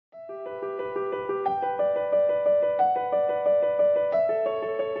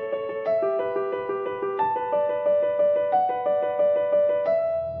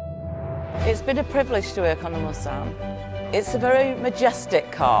It's been a privilege to work on a Mulsanne. It's a very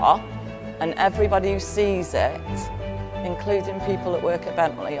majestic car, and everybody who sees it, including people that work at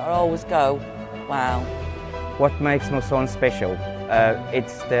Bentley, always go, wow. What makes Mulsanne special?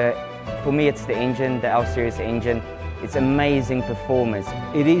 For me it's the engine, the L-Series engine. It's amazing performance.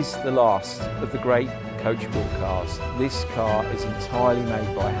 It is the last of the great coachable cars. This car is entirely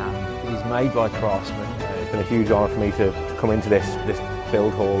made by hand. It is made by craftsmen. It's been a huge honour for me to come into this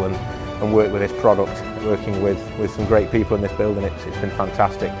build hall and work with this product. Working with some great people in this building, it's been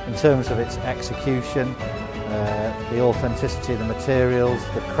fantastic. In terms of its execution, the authenticity of the materials,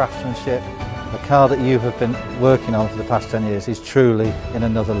 the craftsmanship, the car that you have been working on for the past 10 years is truly in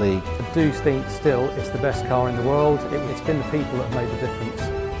another league. I do think still it's the best car in the world. It's been the people that have made the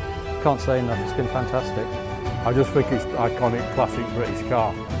difference. Can't say enough, it's been fantastic. I just think it's an iconic, classic British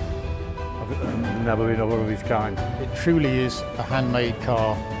car. I've never been over of its kind. It truly is a handmade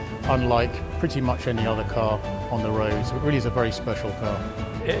car, unlike pretty much any other car on the road. So it really is a very special car.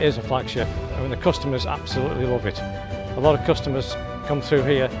 It is a flagship. I mean, the customers absolutely love it. A lot of customers come through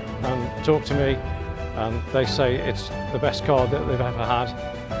here and talk to me, and they say it's the best car that they've ever had,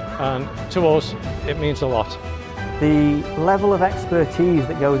 and to us it means a lot. The level of expertise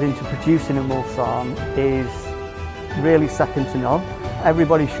that goes into producing a Mulsanne is really second to none.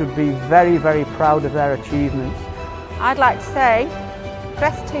 Everybody should be very, very proud of their achievements. I'd like to say,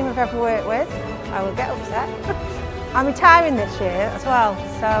 best team I've ever worked with. I will get upset. I'm retiring this year as well,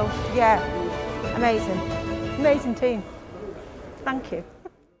 so yeah, amazing team. Thank you.